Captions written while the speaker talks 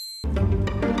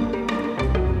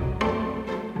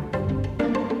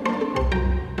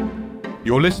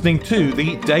You're listening to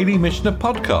the Daily Mishnah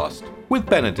Podcast with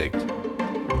Benedict.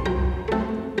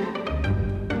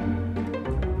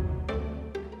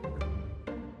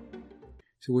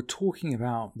 So we're talking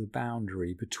about the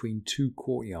boundary between two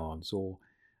courtyards, or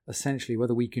essentially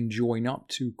whether we can join up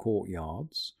two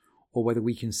courtyards or whether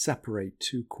we can separate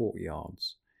two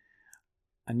courtyards.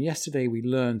 And yesterday we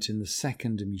learnt in the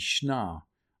second Mishnah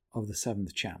of the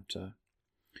 7th chapter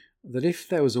that if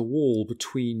there was a wall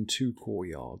between two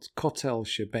courtyards, kotel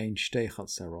shebein shtei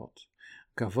chatzerot,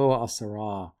 gavoa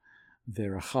asara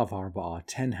v'rachav arba'a,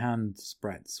 10 hands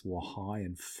breadths were high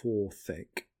and 4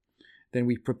 thick, then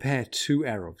we prepare 2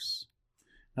 eruvs.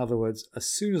 In other words, as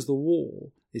soon as the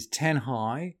wall is 10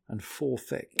 high and 4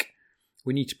 thick,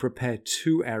 we need to prepare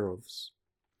 2 eruvs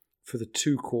for the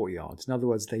 2 courtyards. In other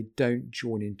words, they don't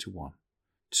join into one.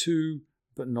 2,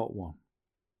 but not 1.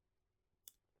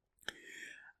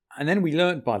 And then we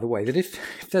learnt, by the way, that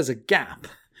if there's a gap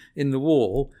in the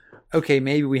wall, okay,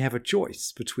 maybe we have a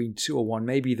choice between 2 or 1.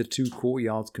 Maybe the 2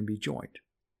 courtyards can be joined.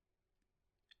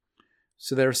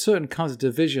 So there are certain kinds of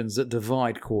divisions that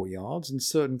divide courtyards and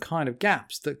certain kind of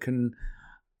gaps that can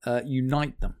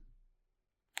unite them.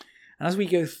 And as we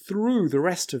go through the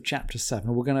rest of chapter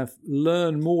 7, we're going to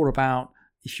learn more about,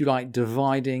 if you like,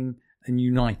 dividing and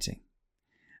uniting.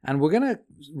 And we're going to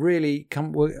really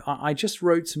I just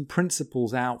wrote some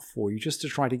principles out for you just to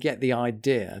try to get the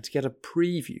idea, to get a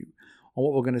preview on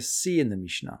what we're going to see in the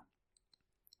Mishnah.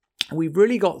 And we've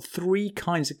really got 3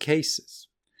 kinds of cases.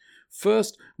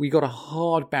 First, we got a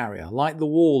hard barrier, like the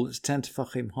wall that's 10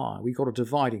 tefachim high. We got a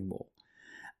dividing wall.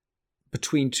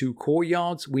 Between 2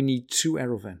 courtyards, we need 2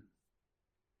 Eruvin.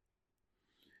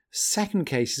 Second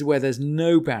case is where there's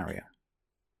no barrier.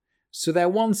 So they're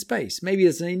one space. Maybe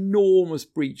there's an enormous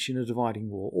breach in a dividing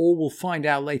wall, or we'll find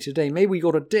out later today, maybe we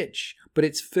got a ditch, but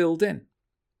it's filled in.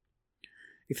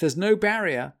 If there's no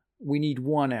barrier, we need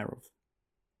 1 eruv.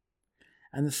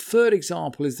 And the third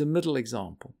example is the middle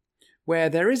example, where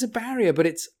there is a barrier, but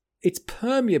it's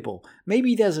permeable.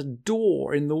 Maybe there's a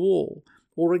door in the wall,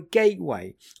 or a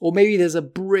gateway, or maybe there's a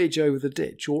bridge over the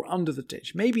ditch or under the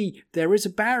ditch. Maybe there is a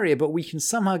barrier, but we can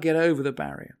somehow get over the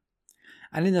barrier.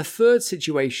 And in the third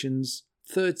situation,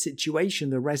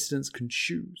 the residents can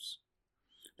choose.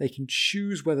 They can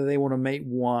choose whether they want to make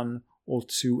 1 or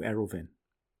 2 Eruvin.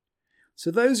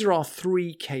 So those are our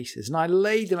 3 cases, and I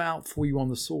laid them out for you on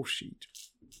the source sheet.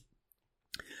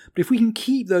 But if we can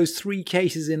keep those 3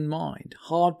 cases in mind,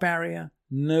 hard barrier,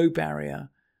 no barrier,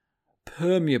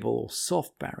 permeable or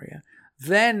soft barrier,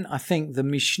 then I think the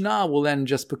Mishnah will then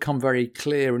just become very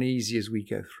clear and easy as we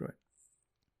go through it.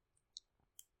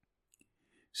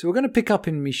 So we're going to pick up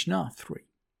in Mishnah 3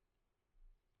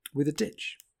 with a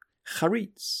ditch.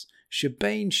 Charitz,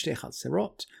 shebein shtei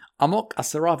chatzerot, amok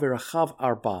asara v'rachav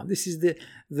arba. This is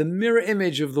the mirror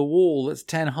image of the wall that's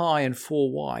 10 high and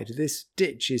 4 wide. This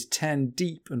ditch is 10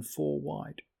 deep and 4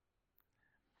 wide.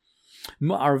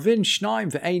 Ma'arvin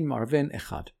shnaim ve'ein ma'arvin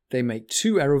echad. They make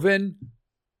 2 Eruvin,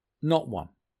 not 1.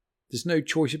 There's no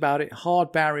choice about it.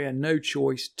 Hard barrier, no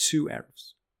choice, 2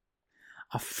 eruvs.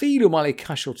 Afilu male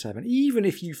kashel teven. Even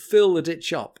if you fill the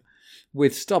ditch up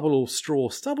with stubble or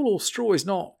straw is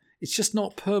not, it's just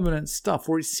not permanent stuff,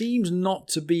 or it seems not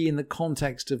to be in the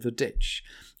context of the ditch.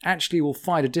 Actually, we'll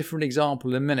find a different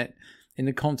example in a minute in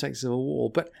the context of a wall.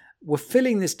 But we're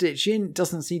filling this ditch in, it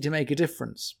doesn't seem to make a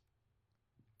difference.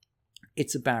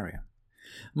 It's a barrier.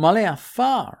 Male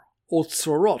afar or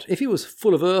tzorot, if it was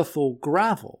full of earth or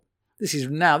gravel, this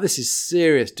is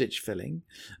serious ditch filling.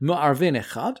 Ma'arvin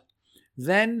echad,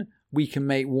 then we can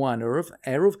make 1 eruv.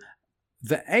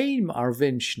 Ve'ein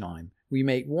ma'arvin shnaim. We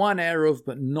make 1 eruv,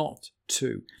 but not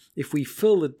 2. If we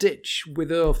fill the ditch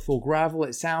with earth or gravel,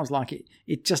 it sounds like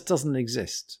it just doesn't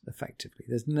exist, effectively.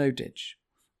 There's no ditch.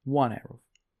 1 eruv.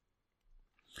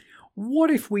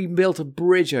 What if we built a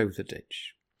bridge over the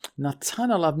ditch? Natan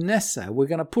alav nesa, we're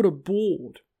going to put a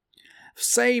board.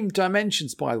 Same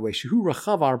dimensions, by the way. Shehu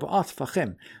rachav arba'at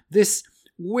tefachim. This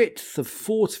width of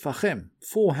 4 tefachim,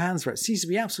 4 hands breadth, seems to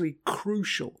be absolutely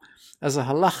crucial as a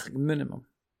halachic minimum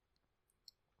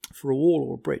for a wall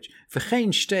or a bridge. V'chein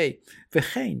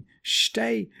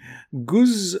shtei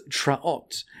guz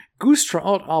traot. Guz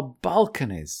traot are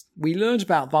balconies. We learned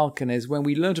about balconies when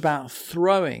we learned about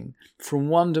throwing from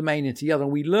one domain into the other.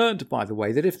 And we learned, by the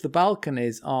way, that if the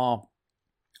balconies are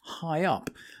high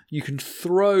up, you can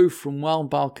throw from one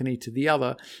balcony to the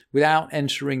other without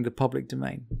entering the public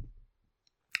domain.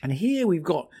 And here we've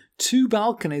got 2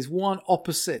 balconies, one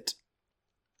opposite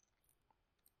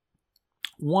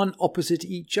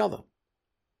each other.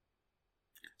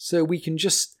 So we can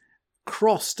just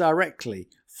cross directly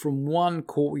from one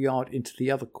courtyard into the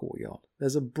other courtyard.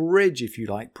 There's a bridge, if you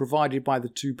like, provided by the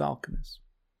two balconies.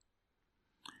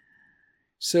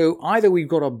 So either we've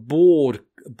got a board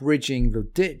bridging the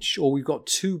ditch, or we've got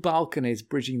two balconies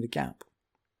bridging the gap.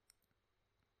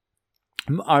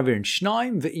 The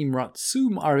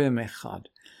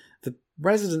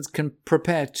residents can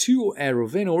prepare two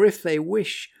eruvin, or if they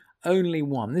wish, only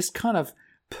one. This kind of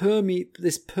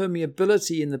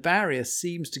permeability in the barrier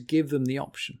seems to give them the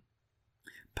option.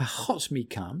 Pachot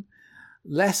mikan,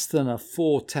 less than a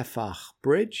 4 tefach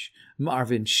bridge,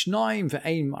 ma'arvin shnaim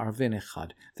ve'ein ma'arvin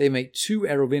echad. They make two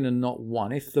eruvin and not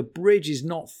one. If the bridge is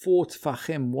not 4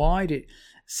 tefachim wide,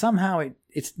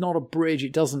 it's not a bridge.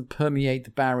 It doesn't permeate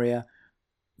the barrier.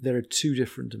 There are two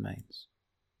different domains.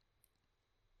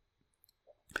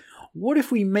 What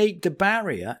if we make the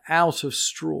barrier out of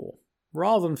straw?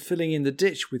 Rather than filling in the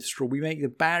ditch with straw, we make the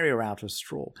barrier out of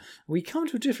straw. We come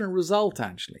to a different result,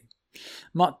 actually.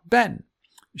 Mat ben,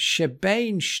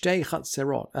 shebein shtei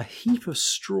chatzerot, a heap of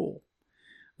straw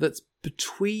that's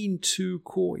between two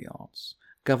courtyards.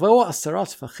 Gavoa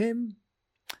asarat tefachim,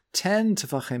 10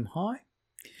 tefachim high.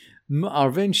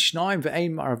 Ma'arvin shnaim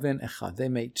ve'ein ma'arvin echad. They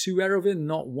make two eruvin,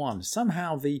 not one.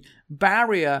 Somehow the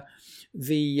barrier,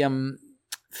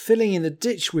 filling in the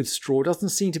ditch with straw doesn't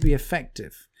seem to be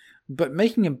effective. But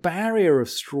making a barrier of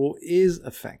straw is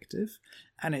effective,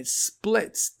 and it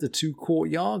splits the two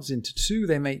courtyards into two.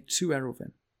 They make two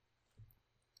eruvin.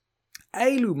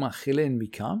 Elu machilin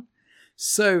mikan.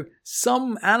 So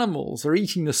some animals are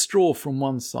eating the straw from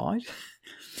one side.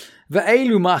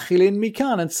 Ve'elu machilin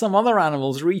mikan, and some other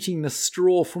animals are eating the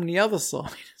straw from the other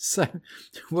side. So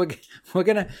we're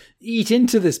going to eat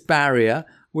into this barrier.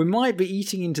 We might be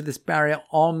eating into this barrier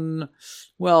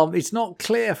it's not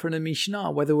clear from the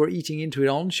Mishnah whether we're eating into it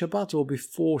on Shabbat or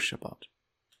before Shabbat.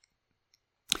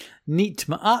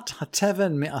 Nitma'at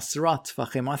hateven me'asrat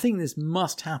tefachim. I think this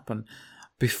must happen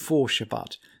before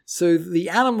Shabbat. So the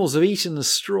animals have eaten the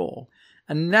straw,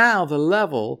 and now the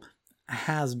level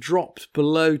has dropped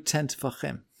below 10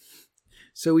 tefachim.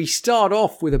 So we start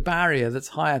off with a barrier that's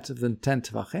higher than 10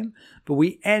 tefachim, but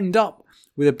we end up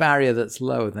with a barrier that's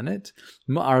lower than it.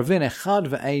 Ma'arvin echad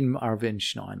ve'ein ma'arvin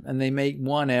shnaim. And they make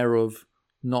one eruv,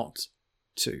 not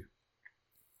two.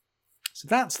 So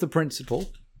that's the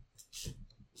principle.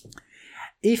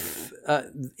 If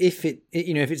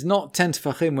it's not 10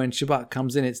 tefachim when Shabbat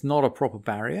comes in, it's not a proper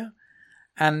barrier.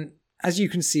 And as you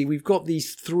can see, we've got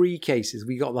these three cases.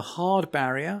 We've got the hard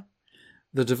barrier,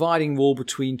 the dividing wall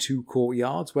between two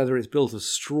courtyards, whether it's built of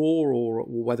straw or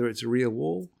whether it's a real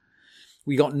wall.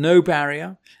 We got no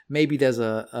barrier. Maybe there's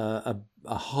a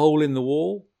hole in the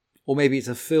wall, or maybe it's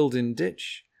a filled-in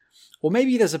ditch, or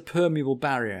maybe there's a permeable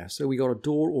barrier. So we got a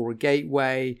door or a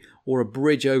gateway or a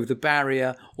bridge over the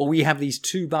barrier, or we have these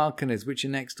two balconies which are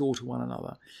next door to one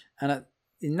another. And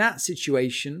in that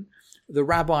situation, the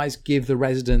rabbis give the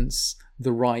residents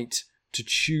the right to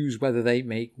choose whether they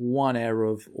make one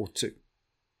eruv or two.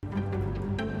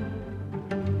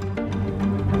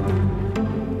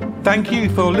 Thank you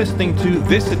for listening to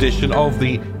this edition of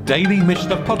the Daily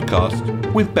Mishnah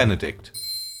Podcast with Benedict.